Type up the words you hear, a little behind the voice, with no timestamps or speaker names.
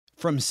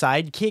From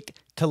sidekick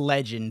to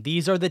legend,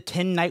 these are the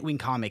 10 Nightwing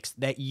comics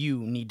that you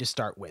need to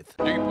start with.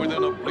 Deep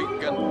within a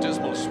bleak and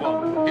dismal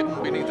swamp,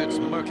 hidden beneath its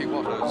murky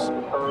waters,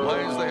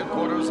 lies the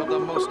headquarters of the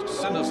most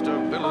sinister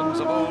villains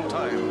of all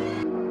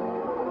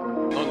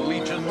time, the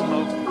Legion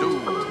of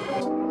Doom.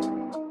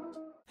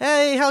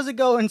 Hey, how's it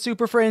going,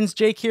 super friends?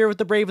 Jake here with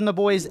the Brave and the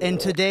Boys, and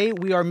today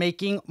we are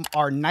making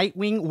our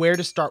Nightwing Where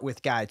to Start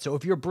With guide. So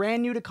if you're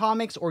brand new to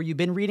comics or you've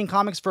been reading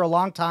comics for a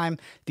long time,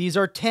 these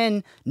are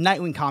 10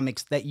 Nightwing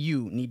comics that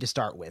you need to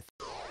start with.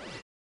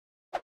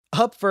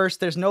 Up first,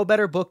 there's no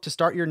better book to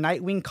start your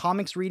Nightwing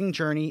comics reading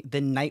journey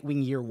than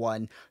Nightwing Year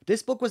 1.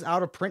 This book was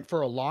out of print for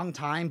a long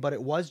time, but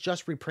it was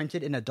just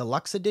reprinted in a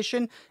deluxe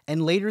edition,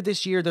 and later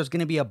this year there's going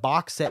to be a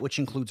box set which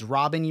includes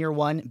Robin Year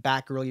 1,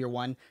 Batgirl Year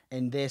 1,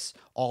 and this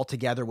all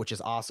together, which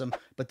is awesome.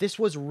 But this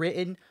was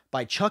written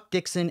by Chuck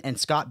Dixon and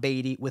Scott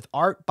Beatty with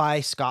art by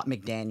Scott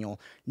McDaniel.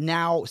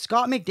 Now,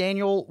 Scott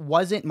McDaniel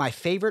wasn't my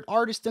favorite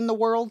artist in the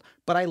world,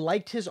 but I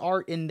liked his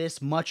art in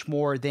this much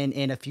more than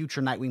in a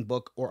future Nightwing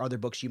book or other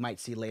books you might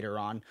see later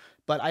on.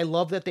 But I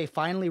love that they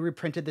finally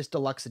reprinted this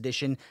deluxe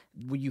edition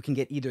where you can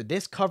get either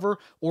this cover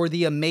or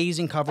the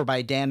amazing cover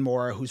by Dan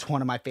Mora, who's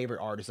one of my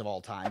favorite artists of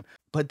all time.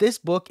 But this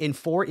book in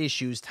 4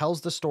 issues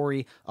tells the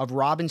story of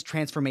Robin's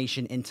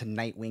transformation into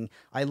Nightwing.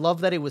 I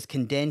love that it was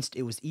condensed,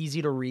 it was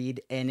easy to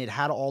read, and it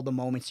had all the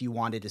moments you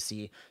wanted to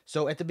see.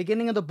 So at the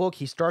beginning of the book,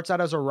 he starts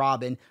out as a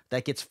Robin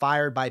that gets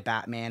fired by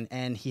Batman,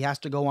 and he has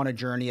to go on a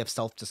journey of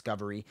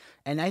self-discovery.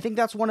 And I think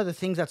that's one of the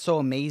things that's so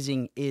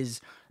amazing is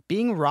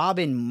being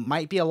Robin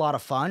might be a lot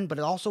of fun, but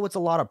also it's a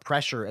lot of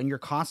pressure, and you're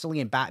constantly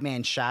in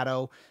Batman's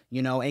shadow,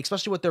 you know, and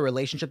especially with the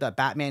relationship that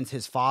Batman's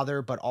his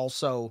father, but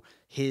also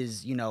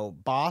his, you know,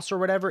 boss or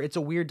whatever. It's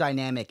a weird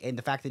dynamic, and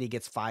the fact that he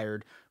gets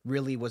fired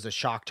really was a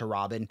shock to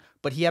Robin,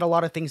 but he had a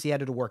lot of things he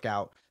had to work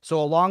out.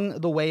 So along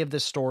the way of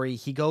this story,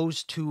 he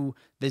goes to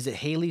visit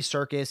Haley's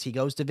Circus, he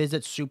goes to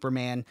visit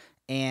Superman,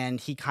 and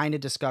he kind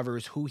of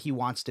discovers who he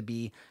wants to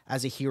be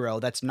as a hero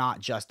that's not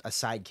just a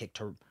sidekick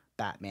to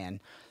Batman.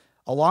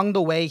 Along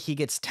the way, he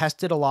gets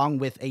tested along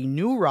with a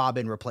new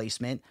Robin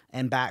replacement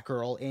and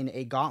Batgirl in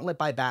a gauntlet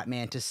by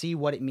Batman to see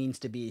what it means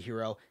to be a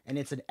hero, and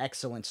it's an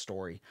excellent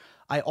story.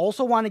 I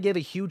also want to give a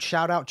huge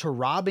shout out to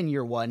Robin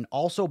Year 1,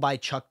 also by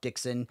Chuck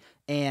Dixon,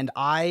 and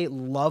I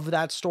love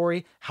that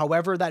story.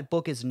 However, that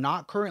book is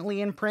not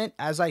currently in print.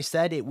 As I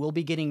said, it will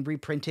be getting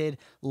reprinted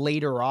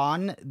later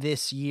on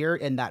this year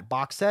in that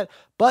box set,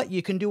 but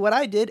you can do what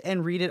I did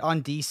and read it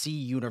on DC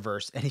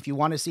Universe. And if you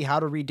want to see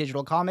how to read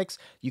digital comics,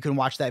 you can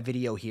watch that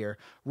video here.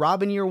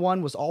 Robin Year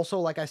 1 was also,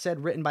 like I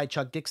said, written by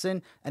Chuck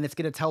Dixon, and it's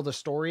going to tell the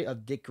story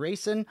of Dick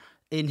Grayson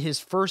in his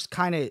first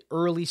kind of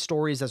early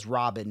stories as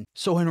Robin.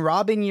 So in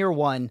Robin Year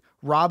 1,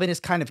 Robin is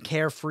kind of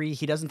carefree.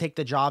 He doesn't take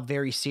the job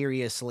very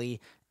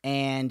seriously,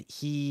 and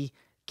he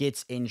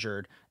gets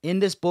injured. In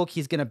this book,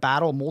 he's going to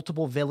battle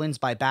multiple villains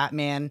by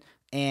Batman,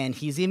 and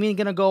he's even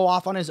going to go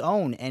off on his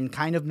own and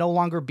kind of no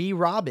longer be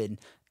Robin.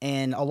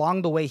 And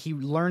along the way, he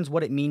learns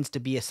what it means to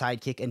be a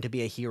sidekick and to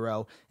be a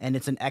hero, and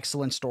it's an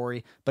excellent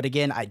story. But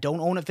again, I don't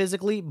own it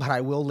physically, but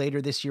I will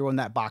later this year when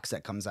that box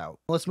set comes out.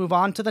 Let's move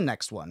on to the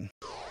next one.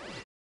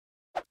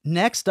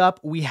 Next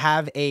up, we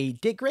have a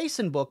Dick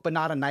Grayson book, but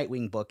not a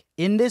Nightwing book.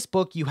 In this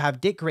book, you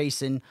have Dick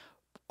Grayson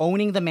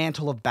owning the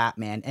mantle of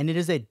Batman, and it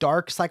is a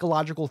dark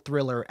psychological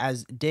thriller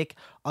as Dick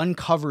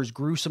uncovers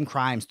gruesome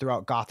crimes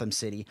throughout Gotham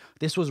City.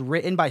 This was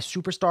written by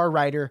superstar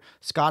writer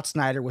Scott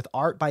Snyder with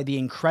art by the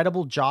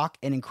incredible Jock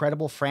and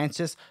incredible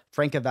Francis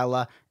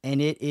Francavilla, and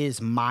it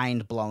is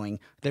mind-blowing.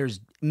 There's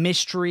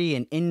mystery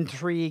and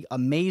intrigue,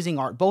 amazing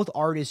art. Both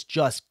artists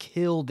just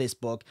killed this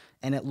book,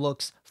 and it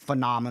looks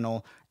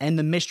phenomenal. And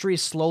the mystery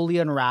slowly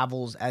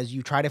unravels as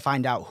you try to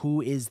find out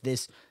who is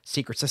this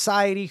secret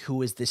society,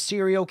 who is this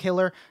serial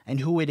killer, and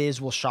who it is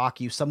will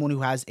shock you. Someone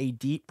who has a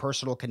deep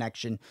personal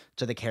connection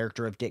to the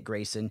character of Dick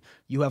Grayson.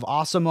 You have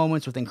awesome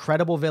moments with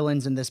incredible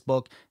villains in this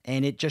book,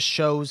 and it just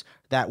shows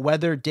that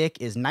whether Dick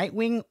is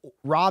Nightwing,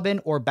 Robin,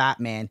 or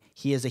Batman,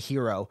 he is a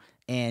hero,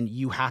 and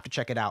you have to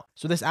check it out.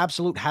 So this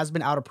absolute has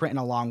been out of print in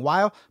a long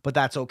while, but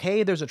that's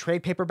okay. There's a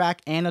trade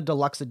paperback and a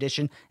deluxe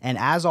edition, and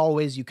as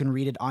always, you can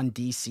read it on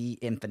DC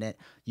Infinite.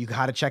 You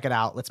gotta check it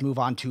out. Let's move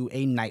on to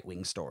a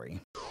Nightwing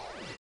story.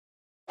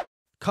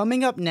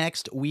 Coming up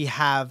next, we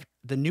have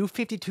the new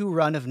 52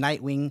 run of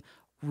Nightwing,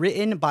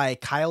 written by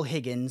Kyle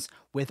Higgins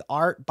with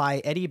art by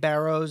Eddie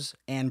Barrows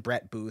and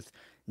Brett Booth.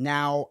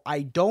 Now,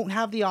 I don't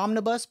have the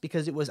Omnibus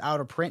because it was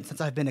out of print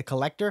since I've been a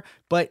collector,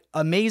 but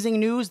amazing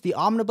news, the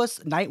Omnibus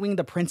Nightwing,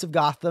 the Prince of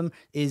Gotham,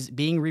 is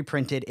being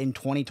reprinted in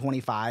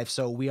 2025,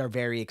 so we are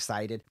very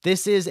excited.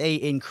 This is an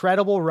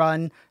incredible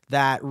run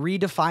that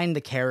redefined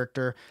the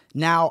character.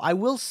 Now, I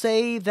will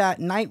say that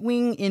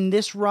Nightwing in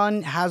this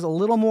run has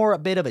a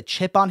bit of a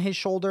chip on his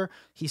shoulder.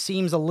 He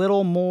seems a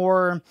little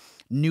more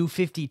New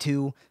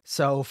 52.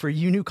 So for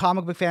you new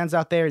comic book fans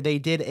out there, they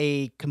did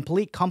a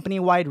complete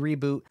company-wide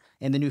reboot,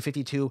 in the New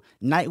 52,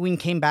 Nightwing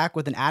came back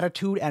with an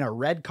attitude and a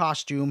red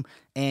costume,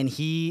 and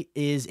he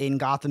is in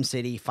Gotham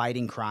City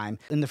fighting crime.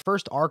 In the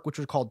first arc, which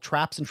was called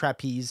Traps and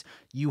Trapeze,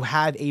 you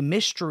have a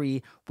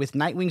mystery with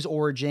Nightwing's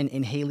origin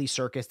in Haley's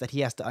circus that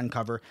he has to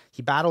uncover.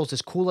 He battles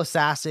this cool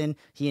assassin.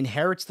 He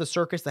inherits the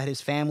circus that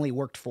his family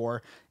worked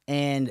for,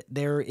 and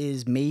there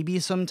is maybe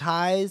some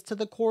ties to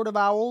the Court of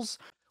Owls.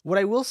 What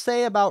I will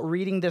say about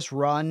reading this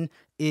run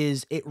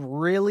is it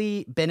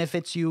really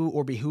benefits you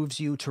or behooves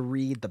you to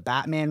read the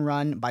Batman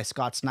run by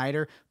Scott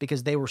Snyder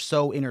because they were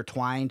so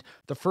intertwined.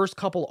 The first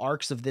couple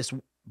arcs of this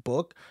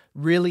book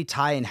really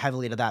tie in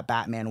heavily to that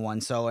Batman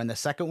one. So in the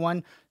second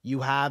one,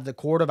 you have the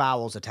Court of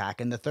Owls attack.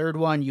 In the third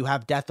one, you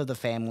have Death of the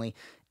Family.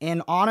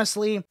 And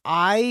honestly,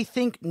 I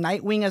think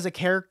Nightwing as a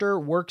character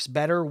works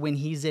better when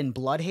he's in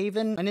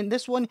Bloodhaven. And in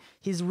this one,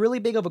 he's really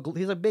big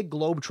he's a big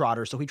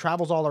globetrotter. So he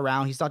travels all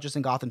around. He's not just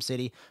in Gotham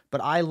City,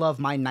 but I love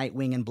my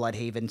Nightwing in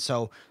Bloodhaven.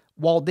 So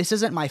while this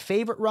isn't my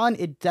favorite run,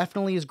 it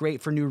definitely is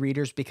great for new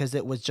readers because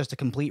it was just a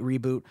complete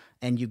reboot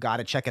and you got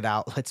to check it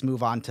out. Let's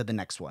move on to the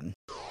next one.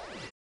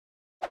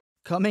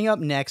 Coming up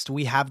next,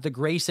 we have the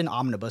Grayson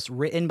Omnibus,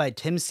 written by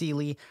Tim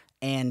Seeley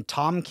and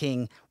Tom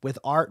King, with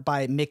art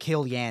by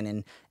Mikhail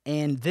Yanin.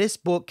 And this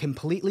book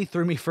completely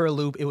threw me for a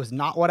loop. It was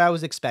not what I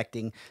was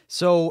expecting.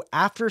 So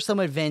after some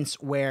events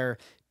where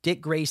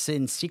Dick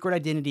Grayson's secret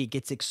identity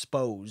gets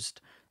exposed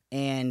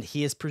and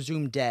he is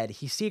presumed dead,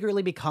 he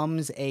secretly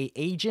becomes a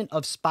agent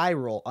of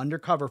Spiral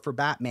undercover for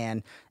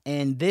Batman.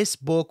 And this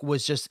book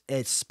was just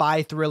a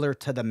spy thriller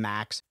to the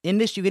max. In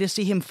this, you get to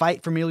see him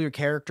fight familiar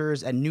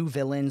characters and new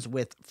villains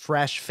with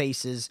fresh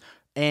faces,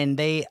 and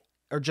they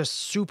are just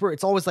super.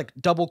 It's always like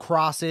double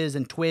crosses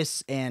and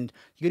twists, and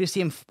you get to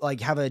see him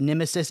like have a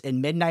nemesis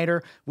in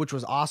Midnighter, which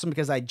was awesome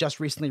because I just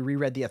recently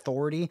reread The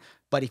Authority.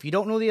 But if you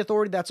don't know The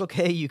Authority, that's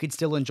okay. You could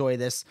still enjoy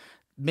this.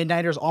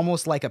 Midnighter's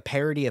almost like a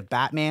parody of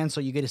Batman,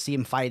 so you get to see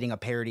him fighting a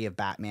parody of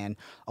Batman.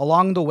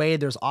 Along the way,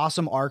 there's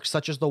awesome arcs,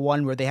 such as the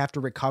one where they have to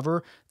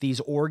recover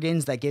these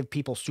organs that give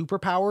people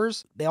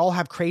superpowers. They all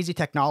have crazy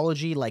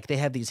technology, like they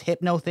have these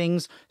hypno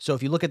things, so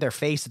if you look at their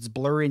face, it's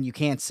blurry and you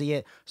can't see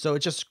it. So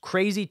it's just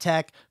crazy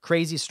tech,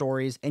 crazy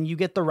stories, and you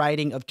get the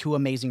writing of two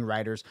amazing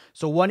writers.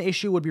 So one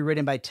issue would be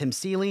written by Tim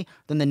Seeley,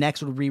 then the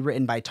next would be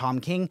written by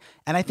Tom King,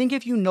 and I think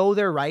if you know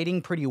their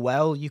writing pretty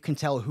well, you can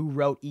tell who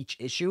wrote each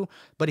issue.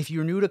 But if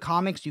you're new to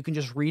comics, you can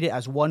just read it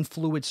as one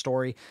fluid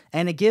story,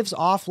 and it gives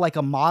off like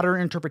a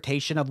modern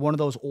interpretation of one of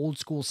those old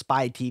school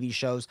spy TV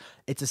shows.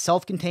 It's a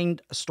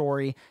self-contained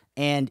story,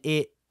 and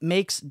it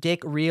makes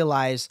Dick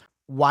realize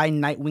why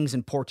Nightwing's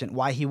important,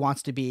 why he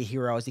wants to be a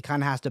hero, as he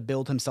kind of has to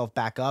build himself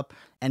back up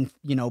and,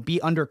 you know,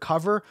 be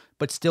undercover,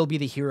 but still be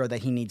the hero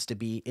that he needs to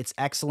be. It's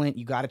excellent.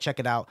 You got to check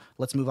it out.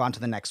 Let's move on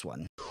to the next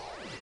one.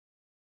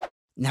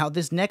 Now,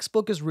 this next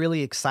book is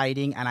really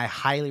exciting, and I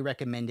highly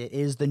recommend it. It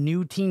is The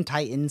New Teen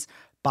Titans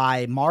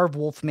by Marv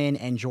Wolfman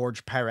and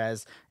George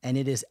Perez, and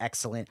it is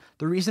excellent.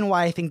 The reason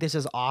why I think this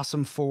is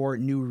awesome for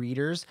new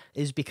readers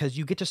is because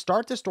you get to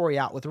start the story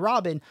out with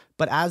Robin,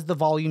 but as the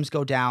volumes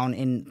go down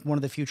in one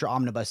of the future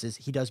omnibuses,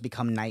 he does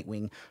become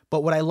Nightwing.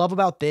 But what I love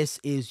about this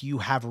is you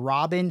have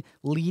Robin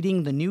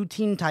leading the new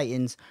Teen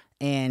Titans,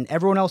 and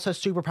everyone else has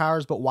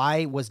superpowers, but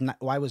why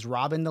was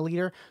Robin the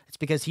leader? It's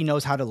because he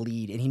knows how to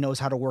lead and he knows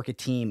how to work a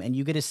team, and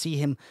you get to see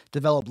him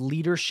develop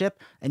leadership,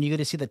 and you get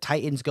to see the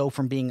Titans go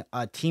from being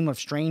a team of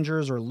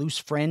strangers or loose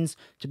friends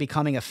to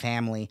becoming a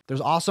family.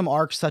 There's awesome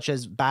arcs such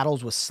as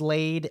battles with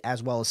Slade,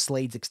 as well as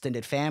Slade's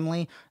extended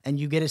family, and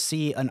you get to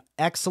see an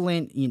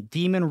excellent,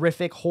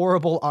 demonific,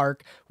 horrible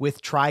arc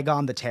with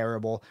Trigon the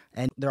Terrible.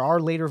 And there are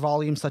later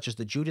volumes such as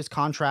the Judas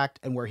Contract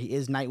and where he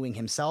is Nightwing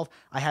himself.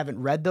 I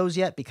haven't read those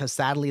yet because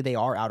sadly they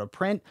are out of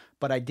print,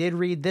 but I did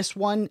read this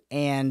one,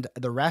 and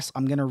the rest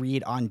I'm going to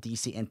read on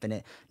DC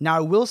Infinite. Now, I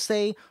will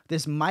say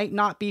this might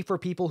not be for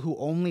people who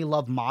only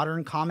love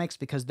modern comics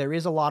because there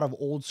is a lot of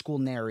old school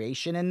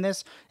narration in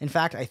this. In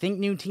fact, I think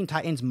New Teen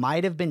Titans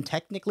might have been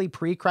technically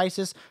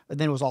pre-Crisis, but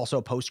then it was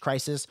also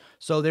post-Crisis.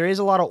 So there is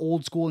a lot of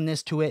old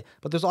schoolness to it,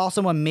 but there's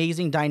also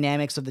amazing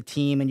dynamics of the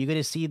team, and you get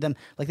to see them,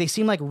 like they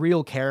seem like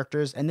real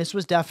characters, and this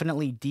was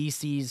definitely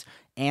DC's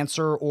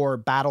answer or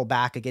battle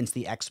back against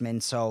the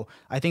X-Men. So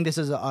I think this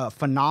is a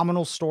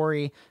phenomenal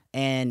story,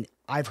 and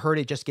I've heard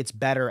it just gets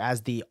better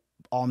as the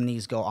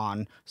Omnis go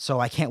on. So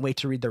I can't wait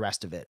to read the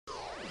rest of it.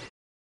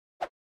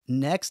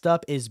 Next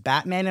up is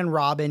Batman and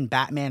Robin,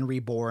 Batman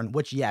Reborn,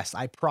 which, yes,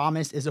 I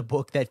promise is a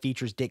book that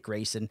features Dick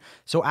Grayson.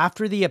 So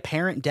after the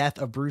apparent death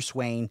of Bruce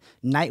Wayne,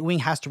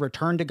 Nightwing has to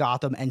return to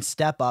Gotham and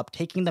step up,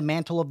 taking the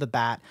mantle of the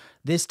Bat,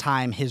 this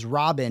time his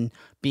Robin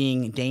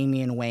being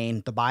Damian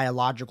Wayne, the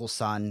biological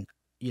son,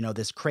 you know,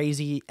 this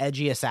crazy,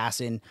 edgy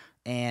assassin,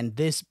 and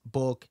this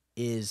book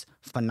is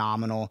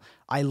phenomenal.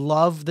 I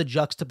love the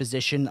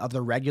juxtaposition of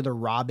the regular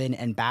Robin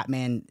and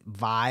Batman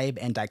vibe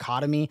and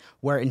dichotomy,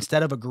 where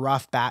instead of a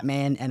gruff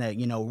Batman and a,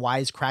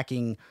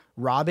 wisecracking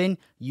Robin,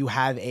 you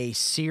have a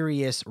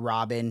serious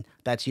Robin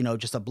that's,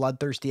 just a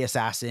bloodthirsty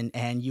assassin,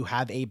 and you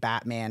have a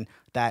Batman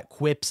that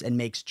quips and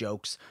makes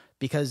jokes.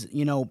 Because,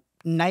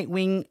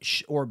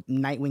 Nightwing or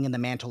Nightwing in the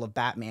mantle of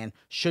Batman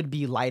should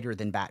be lighter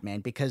than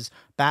Batman, because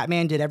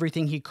Batman did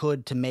everything he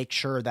could to make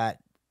sure that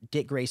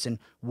Dick Grayson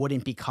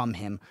wouldn't become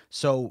him.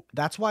 So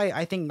that's why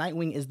I think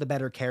Nightwing is the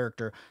better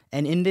character.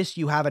 And in this,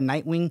 you have a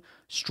Nightwing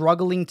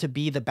struggling to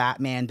be the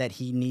Batman that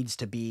he needs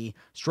to be,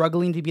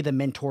 struggling to be the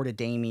mentor to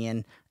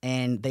Damian,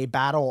 and they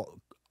battle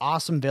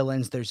awesome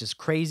villains. There's this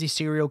crazy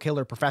serial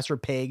killer, Professor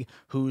Pig,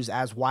 who's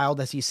as wild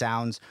as he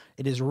sounds.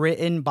 It is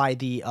written by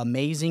the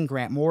amazing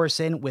Grant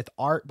Morrison with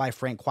art by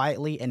Frank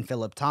Quietly and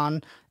Philip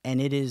Tan,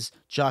 and it is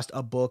just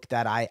a book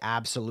that I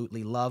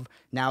absolutely love.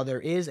 Now, there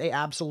is a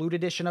absolute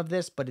edition of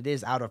this, but it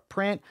is out of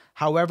print.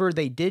 However,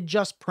 they did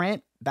just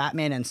print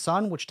Batman and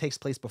Son, which takes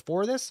place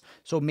before this,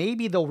 so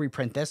maybe they'll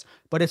reprint this,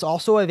 but it's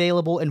also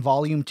available in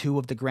volume 2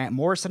 of the Grant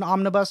Morrison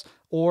Omnibus,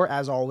 or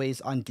as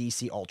always on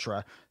DC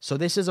Ultra. So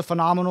this is a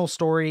phenomenal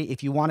story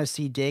if you want to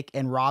see Dick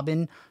and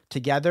Robin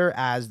together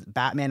as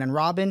Batman and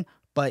Robin,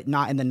 but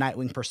not in the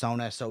Nightwing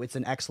persona. So it's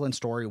an excellent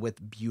story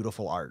with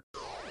beautiful art.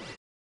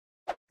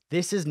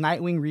 This is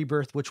Nightwing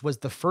Rebirth, which was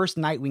the first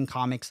Nightwing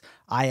comics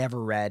I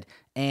ever read.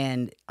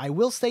 And I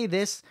will say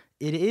this,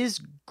 it is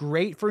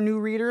great for new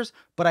readers,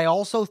 but I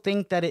also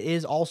think that it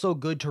is also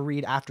good to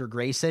read after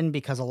Grayson,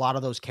 because a lot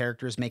of those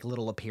characters make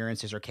little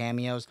appearances or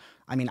cameos.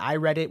 I mean, I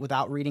read it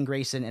without reading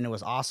Grayson and it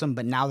was awesome,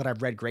 but now that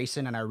I've read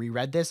Grayson and I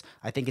reread this,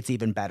 I think it's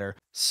even better.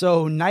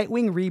 So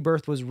Nightwing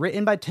Rebirth was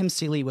written by Tim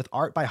Seeley with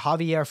art by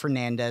Javier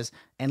Fernandez,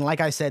 and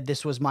like I said,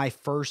 this was my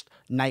first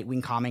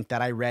Nightwing comic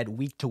that I read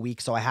week to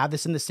week. So I have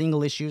this in the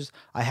single issues,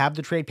 I have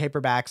the trade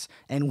paperbacks,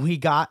 and we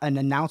got an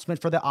announcement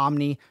for the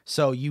Omni,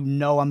 so you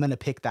know I'm going to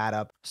pick that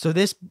up. So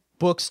this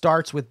book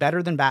starts with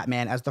Better Than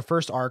Batman as the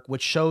first arc,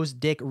 which shows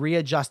Dick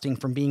readjusting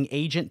from being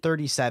Agent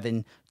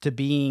 37 to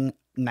being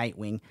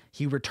Nightwing.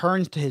 He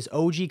returns to his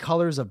OG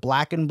colors of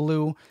black and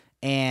blue,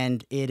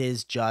 and it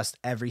is just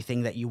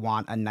everything that you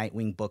want a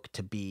Nightwing book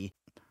to be.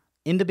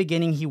 In the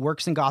beginning, he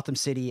works in Gotham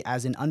City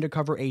as an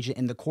undercover agent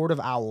in the Court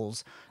of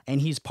Owls, and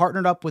he's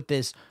partnered up with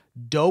this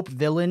dope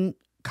villain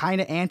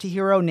kind of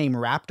anti-hero named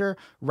Raptor.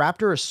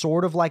 Raptor is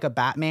sort of like a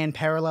Batman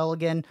parallel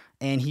again,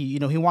 and he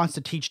wants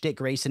to teach Dick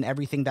Grayson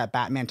everything that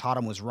Batman taught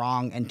him was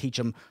wrong and teach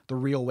him the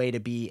real way to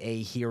be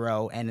a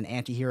hero and an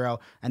anti-hero.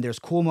 And there's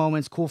cool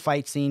moments, cool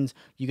fight scenes.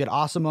 You get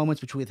awesome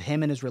moments between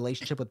him and his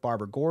relationship with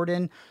Barbara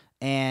Gordon,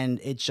 and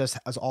it just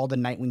has all the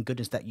Nightwing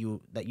goodness that you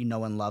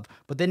know and love.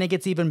 But then it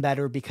gets even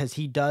better because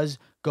he does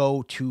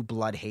go to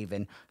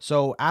Bloodhaven.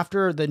 So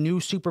after the new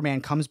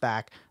Superman comes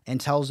back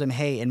and tells him,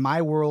 hey, in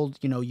my world,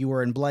 you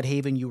were in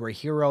Bloodhaven, you were a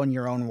hero in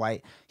your own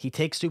right, he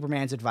takes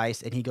Superman's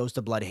advice and he goes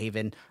to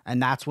Bloodhaven,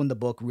 and that's when the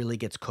book really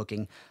gets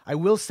cooking. I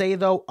will say,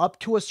 though, up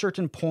to a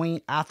certain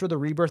point after the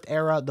Rebirth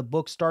era, the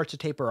book starts to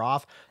taper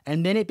off,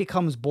 and then it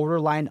becomes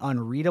borderline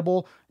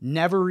unreadable.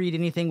 Never read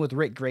anything with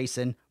Rick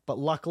Grayson, but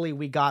luckily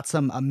we got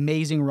some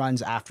amazing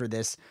runs after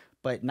this.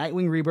 But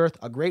Nightwing Rebirth,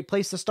 a great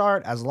place to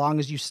start as long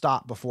as you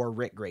stop before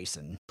Rick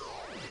Grayson.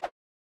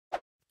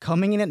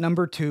 Coming in at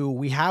number 2,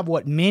 we have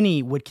what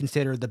many would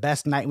consider the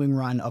best Nightwing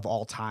run of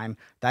all time.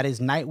 That is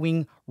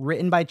Nightwing,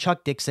 written by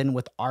Chuck Dixon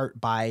with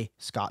art by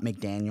Scott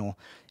McDaniel.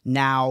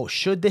 Now,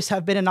 should this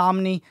have been an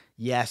Omni?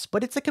 Yes,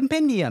 but it's a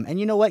compendium. And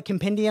you know what?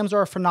 Compendiums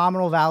are a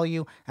phenomenal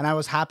value, and I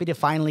was happy to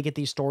finally get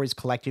these stories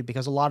collected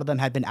because a lot of them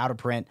had been out of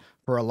print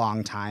for a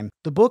long time.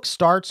 The book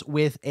starts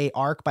with a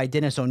arc by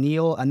Dennis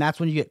O'Neil, and that's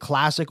when you get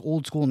classic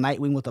old school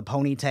Nightwing with a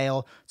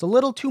ponytail. It's a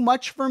little too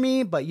much for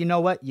me, but you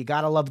know what? You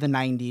gotta love the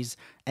 90s.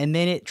 And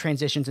then it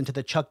transitions into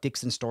the Chuck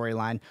Dixon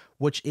storyline,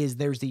 which is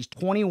there's these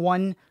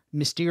 21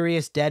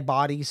 mysterious dead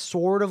bodies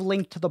sort of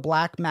linked to the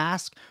Black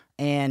Mask,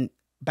 and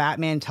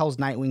Batman tells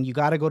Nightwing, you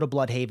got to go to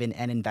Bloodhaven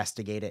and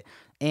investigate it.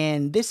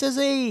 And this is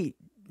a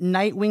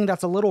Nightwing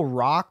that's a little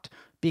rocked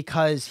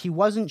because he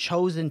wasn't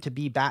chosen to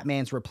be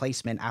Batman's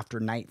replacement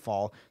after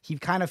Nightfall. He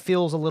kind of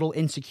feels a little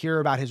insecure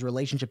about his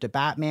relationship to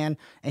Batman,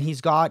 and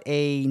he's got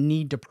a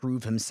need to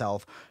prove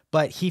himself.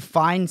 But he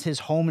finds his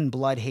home in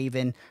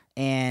Bloodhaven,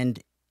 and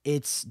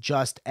it's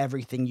just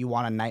everything you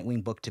want a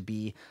Nightwing book to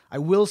be. I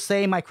will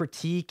say my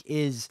critique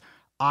is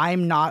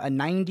I'm not a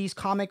 90s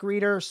comic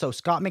reader, so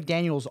Scott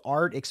McDaniel's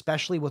art,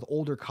 especially with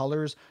older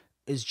colors,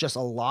 is just a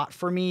lot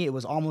for me. It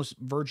was almost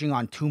verging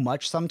on too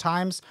much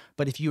sometimes,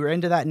 but if you're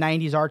into that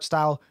 90s art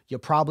style, you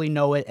probably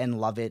know it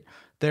and love it.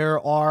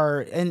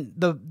 And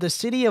the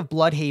city of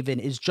Bloodhaven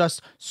is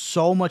just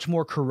so much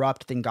more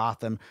corrupt than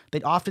Gotham.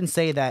 They often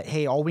say that,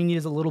 hey, all we need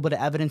is a little bit of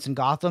evidence in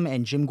Gotham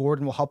and Jim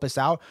Gordon will help us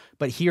out.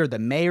 But here, the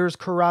mayor's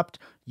corrupt,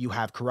 you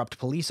have corrupt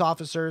police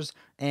officers,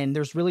 and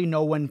there's really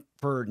no one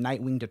for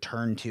Nightwing to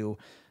turn to.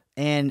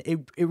 And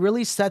it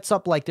really sets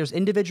up, like, there's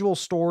individual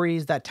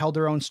stories that tell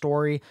their own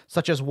story,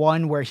 such as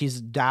one where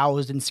he's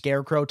doused in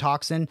scarecrow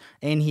toxin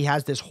and he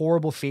has this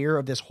horrible fear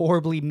of this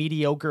horribly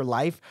mediocre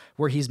life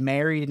where he's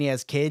married and he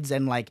has kids,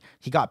 and like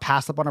he got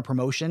passed up on a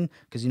promotion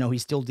because,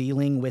 he's still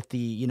dealing with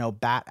the,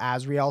 Bat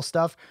Azrael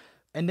stuff.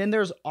 And then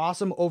there's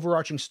awesome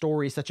overarching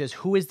stories such as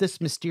who is this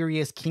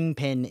mysterious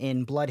kingpin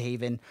in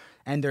Bloodhaven?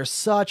 And there's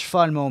such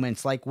fun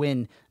moments, like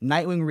when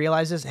Nightwing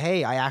realizes,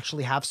 hey, I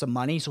actually have some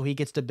money, so he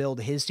gets to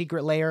build his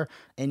secret lair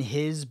in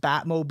his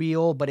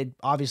Batmobile, but it'd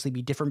obviously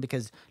be different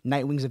because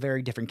Nightwing's a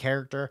very different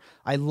character.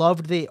 I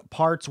loved the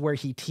parts where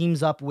he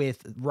teams up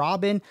with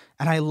Robin,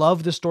 and I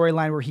love the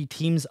storyline where he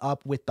teams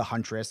up with the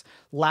Huntress.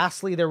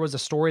 Lastly, there was a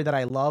story that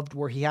I loved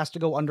where he has to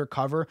go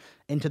undercover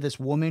into this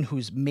woman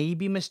who's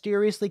maybe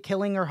mysteriously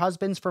killing her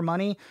husbands for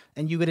money,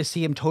 and you get to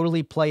see him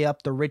totally play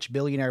up the rich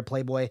billionaire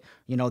playboy,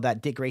 you know,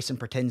 that Dick Grayson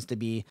pretends to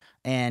be,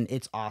 and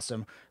it's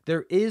awesome.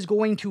 There is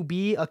going to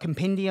be a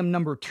compendium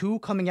number 2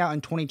 coming out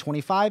in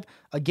 2025.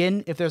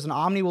 Again, if there's an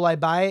Omni, will I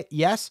buy it?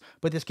 Yes,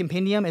 but this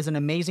compendium is an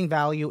amazing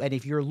value, and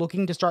if you're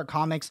looking to start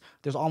comics,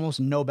 there's almost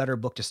no better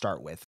book to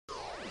start with.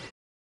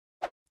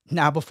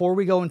 Now, before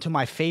we go into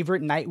my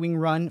favorite Nightwing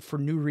run for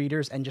new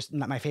readers and just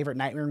my favorite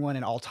Nightwing run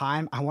in all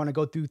time, I want to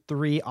go through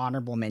 3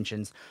 honorable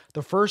mentions.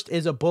 The first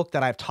is a book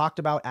that I've talked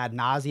about ad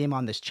nauseum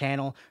on this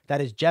channel.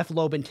 That is Jeff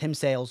Loeb and Tim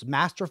Sale's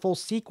masterful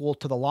sequel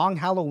to The Long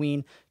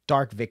Halloween,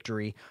 Dark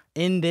Victory.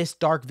 In this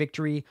Dark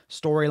Victory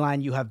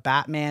storyline, you have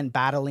Batman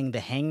battling the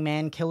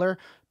Hangman Killer,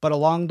 but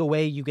along the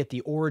way, you get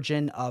the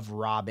origin of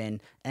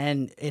Robin,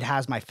 and it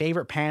has my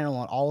favorite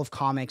panel in all of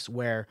comics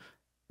where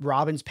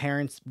Robin's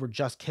parents were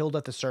just killed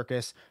at the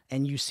circus,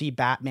 and you see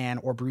Batman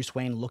or Bruce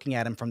Wayne looking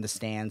at him from the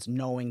stands,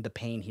 knowing the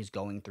pain he's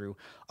going through.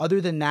 Other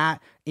than that,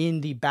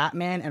 in the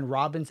Batman and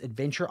Robin's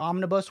Adventure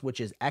Omnibus,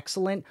 which is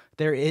excellent,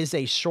 there is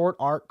a short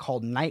arc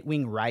called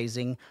Nightwing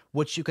Rising,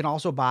 which you can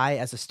also buy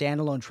as a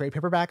standalone trade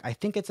paperback. I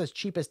think it's as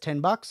cheap as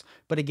 $10,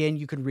 but again,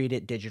 you can read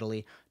it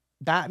digitally.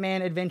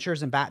 Batman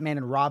Adventures and Batman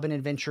and Robin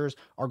Adventures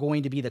are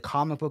going to be the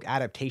comic book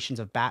adaptations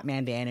of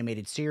Batman the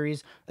Animated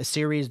Series, a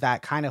series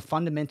that kind of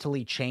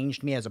fundamentally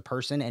changed me as a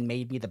person and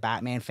made me the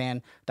Batman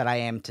fan that I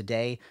am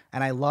today.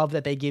 And I love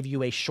that they give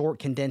you a short,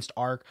 condensed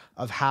arc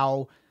of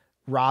how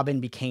Robin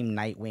became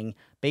Nightwing.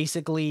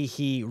 Basically,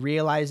 he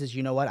realizes,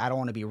 you know what, I don't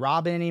want to be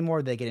Robin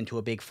anymore. They get into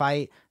a big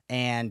fight,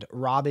 and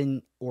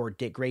Robin or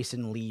Dick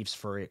Grayson leaves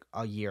for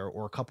a year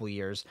or a couple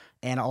years.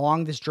 And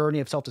along this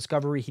journey of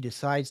self-discovery, he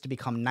decides to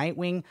become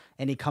Nightwing,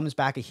 and he comes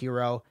back a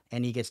hero,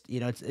 and he gets, you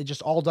know, it's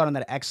just all done in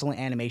that excellent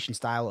animation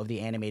style of the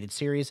animated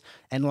series.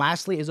 And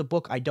lastly is a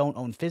book I don't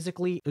own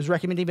physically. It was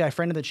recommended by a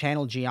friend of the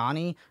channel,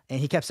 Gianni, and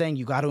he kept saying,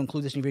 you got to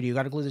include this in your video, you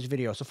got to include this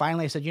video. So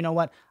finally I said, you know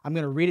what, I'm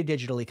going to read it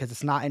digitally because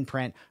it's not in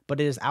print,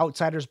 but it is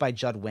Outsiders by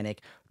Judd Winnick.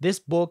 This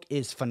book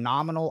is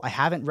phenomenal. I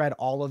haven't read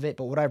all of it,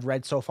 but what I've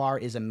read so far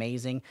is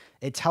amazing.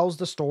 It tells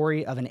the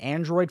story of an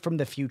android from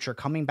the future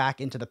coming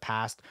back into the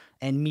past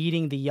and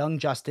meeting the Young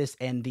Justice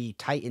and the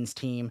Titans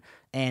team,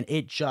 and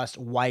it just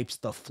wipes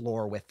the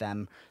floor with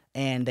them,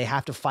 and they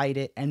have to fight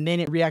it, and then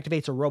it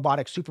reactivates a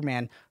robotic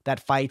Superman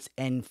that fights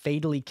and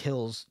fatally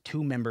kills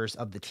 2 members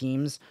of the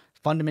teams,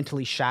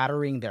 fundamentally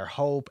shattering their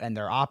hope and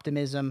their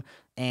optimism.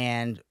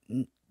 And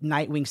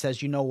Nightwing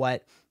says, you know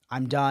what,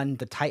 I'm done.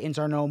 The Titans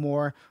are no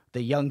more.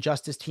 The Young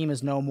Justice team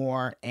is no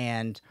more.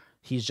 And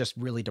he's just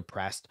really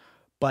depressed.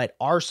 But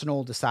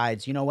Arsenal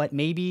decides, you know what,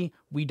 maybe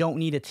we don't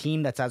need a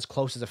team that's as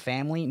close as a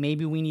family.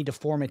 Maybe we need to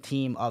form a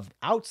team of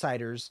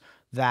outsiders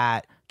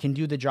that can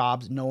do the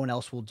jobs no one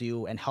else will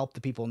do and help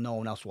the people no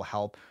one else will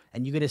help.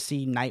 And you get to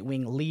see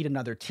Nightwing lead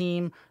another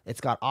team.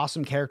 It's got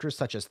awesome characters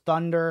such as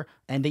Thunder,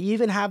 and they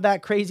even have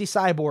that crazy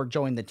cyborg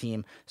join the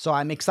team. So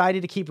I'm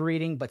excited to keep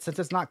reading, but since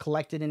it's not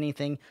collected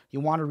anything,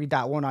 you want to read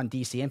that one on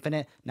DC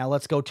Infinite. Now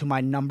let's go to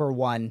my number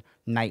 1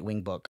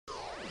 Nightwing book.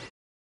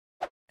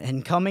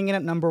 And coming in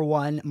at number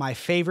 1, my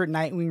favorite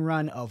Nightwing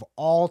run of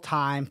all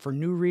time for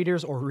new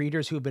readers or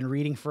readers who have been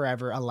reading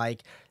forever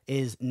alike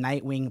is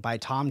Nightwing by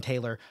Tom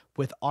Taylor,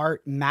 with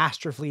art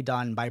masterfully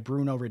done by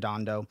Bruno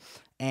Redondo.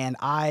 And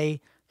I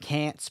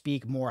can't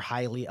speak more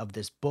highly of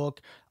this book.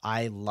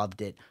 I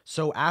loved it.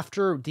 So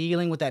after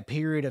dealing with that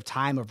period of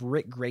time of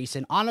Rick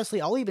Grayson,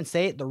 honestly, I'll even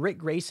say it, the Rick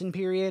Grayson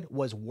period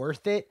was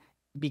worth it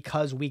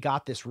because we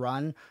got this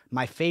run,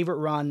 my favorite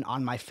run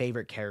on my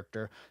favorite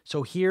character.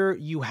 So here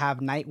you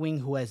have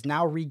Nightwing, who has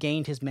now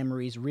regained his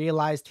memories,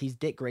 realized he's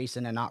Dick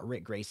Grayson and not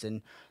Rick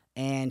Grayson,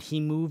 and he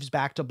moves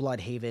back to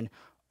Bloodhaven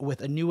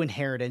with a new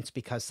inheritance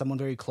because someone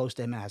very close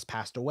to him has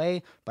passed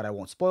away, but I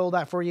won't spoil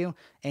that for you.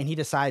 And he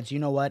decides, you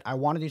know what, I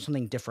want to do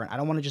something different. I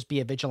don't want to just be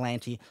a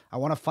vigilante. I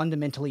want to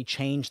fundamentally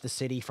change the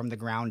city from the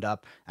ground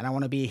up, and I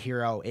want to be a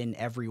hero in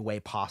every way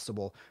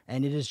possible.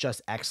 And it is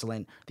just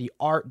excellent. The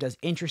art does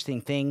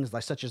interesting things,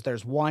 like such as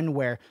there's one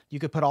where you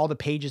could put all the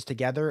pages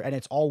together and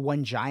it's all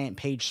one giant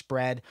page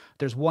spread.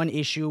 There's one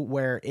issue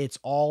where it's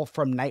all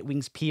from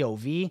Nightwing's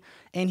POV,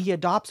 and he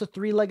adopts a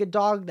 3-legged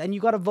dog, and you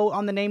got to vote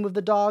on the name of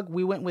the dog.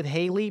 We went with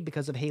Haley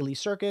because of Haley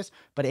Circus,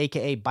 but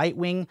aka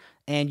Bitewing.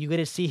 and you get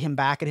to see him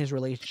back in his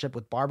relationship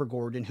with Barbara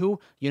Gordon, who,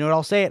 you know what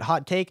I'll say it,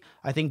 hot take,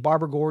 I think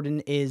Barbara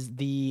Gordon is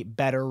the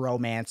better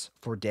romance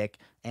for Dick,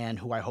 and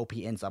who I hope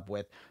he ends up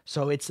with.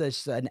 So it's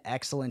just an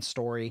excellent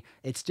story.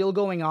 It's still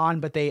going on,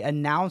 but they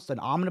announced an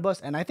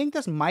omnibus, and I think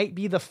this might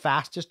be the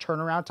fastest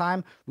turnaround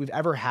time we've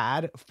ever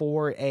had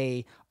for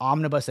a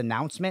omnibus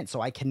announcement.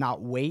 So I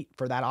cannot wait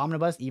for that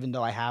omnibus, even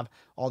though I have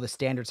all the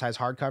standard size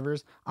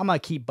hardcovers. I'm gonna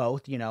keep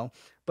both, you know.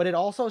 But it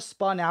also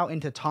spun out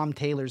into Tom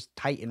Taylor's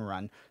Titan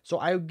run. So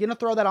I'm gonna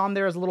throw that on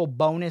there as a little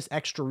bonus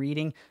extra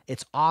reading.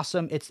 It's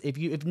awesome. It's if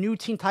New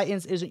Teen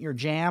Titans isn't your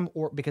jam,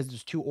 or because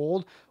it's too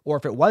old, or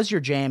if it was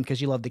your jam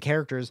because you love the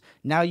characters,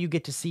 now you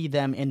get to see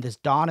them in this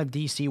dawn of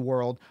DC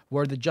world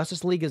where the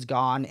Justice League is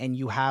gone and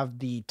you have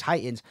the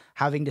Titans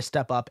having to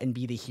step up and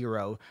be the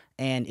hero.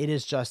 And it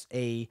is just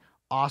a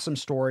awesome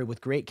story with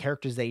great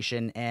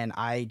characterization, and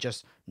I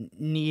just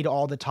need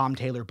all the Tom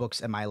Taylor books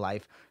in my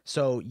life.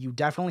 So you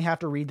definitely have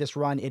to read this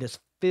run. It is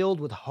filled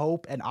with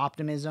hope and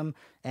optimism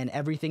and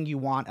everything you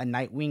want a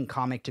Nightwing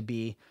comic to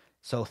be.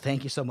 So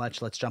thank you so much.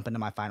 Let's jump into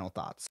my final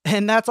thoughts.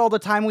 And that's all the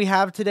time we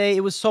have today. It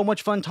was so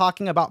much fun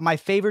talking about my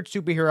favorite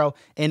superhero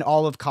in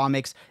all of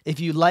comics. If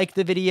you liked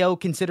the video,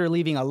 consider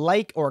leaving a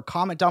like or a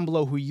comment down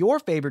below who your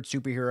favorite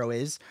superhero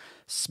is.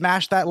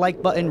 Smash that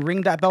like button,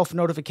 ring that bell for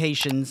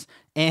notifications.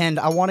 And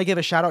I want to give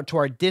a shout out to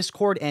our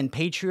Discord and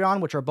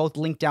Patreon, which are both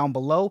linked down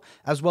below,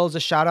 as well as a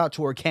shout out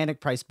to Organic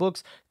Price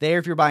Books. There,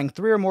 if you're buying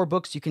 3 or more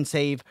books, you can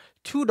save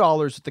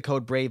 $2 with the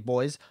code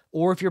Braveboys.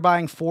 Or if you're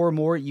buying 4 or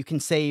more, you can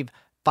save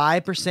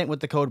 5% with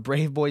the code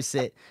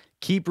Braveboyssit.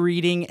 Keep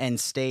reading and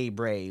stay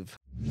brave.